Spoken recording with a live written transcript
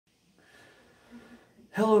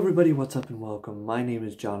Hello everybody, what's up and welcome. My name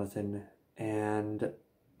is Jonathan and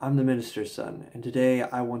I'm the minister's son, and today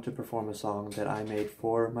I want to perform a song that I made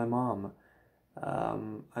for my mom.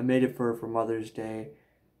 I made it for Mother's Day,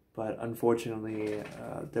 but unfortunately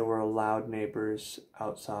there were loud neighbors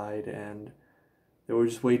outside and there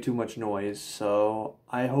was just way too much noise, so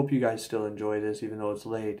I hope you guys still enjoy this even though it's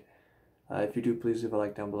late. If you do, please leave a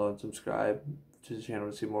like down below and subscribe to the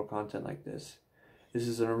channel to see more content like this. This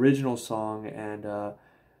is an original song, and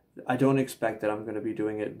I don't expect that I'm going to be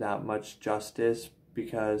doing it that much justice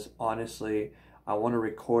because honestly, I want to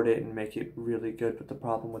record it and make it really good, but the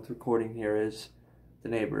problem with recording here is the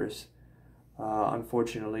neighbors.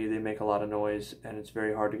 Unfortunately, they make a lot of noise and it's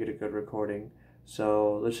very hard to get a good recording.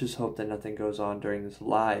 So let's just hope that nothing goes on during this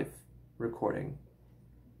live recording.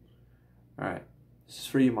 Alright, this is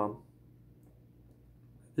for you, Mom.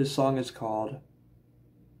 This song is called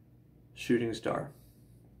Shooting Star.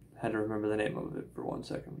 Had to remember the name of it for 1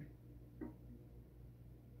 second.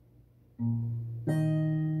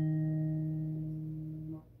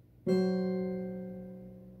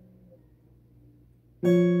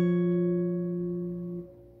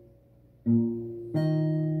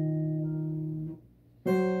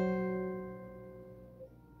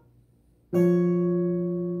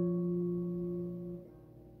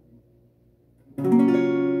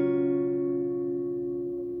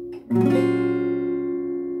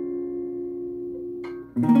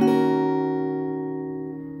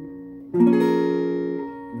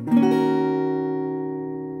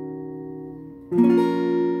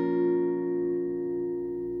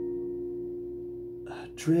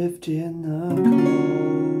 Adrift in the cold,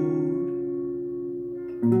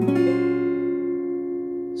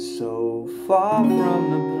 so far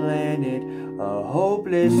from the planet, a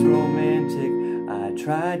hopeless romantic. I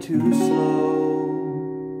try to slow,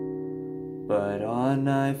 but on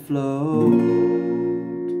I float.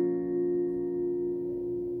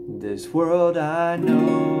 This world I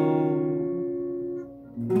know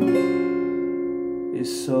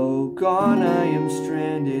is so gone, I am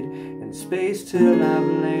stranded in space till I've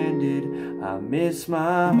landed. I miss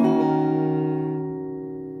my home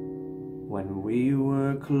when we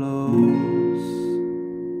were close,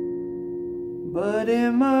 but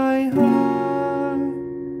in my heart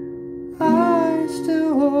I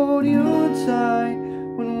still hold you tight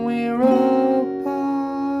when we're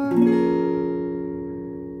apart.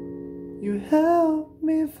 You help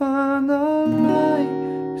me find the light,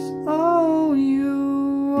 'cause all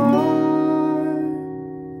you are,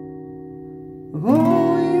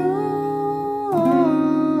 all you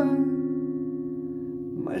are,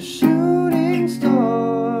 my shooting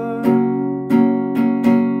star. I've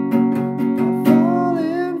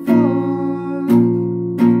fallen for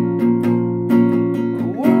a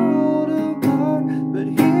world apart, but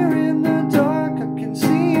here in the dark I can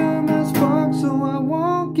see you're my spark, so I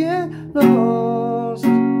won't get lost.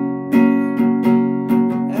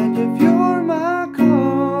 And if you're my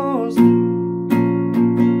cause,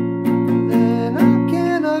 then I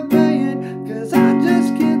cannot pay it, 'cause I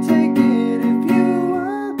just can't take it if you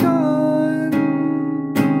are gone.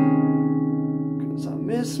 'Cause I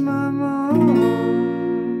miss my mom.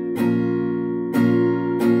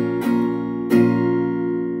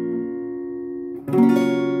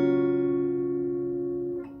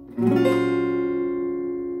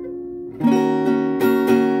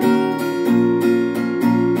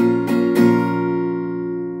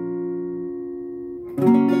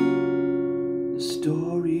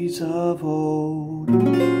 Stories of old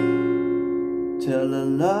tell a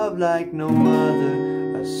love like no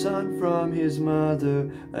other, a son from his mother,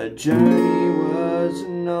 a journey was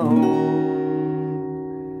known,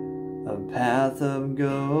 a path of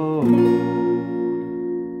gold.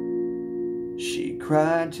 She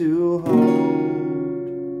cried to hold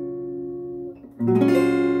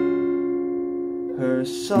her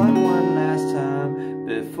son one last time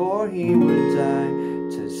before he would die,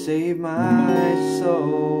 to save my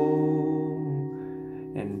soul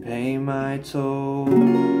and pay my toll.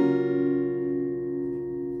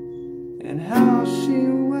 And how she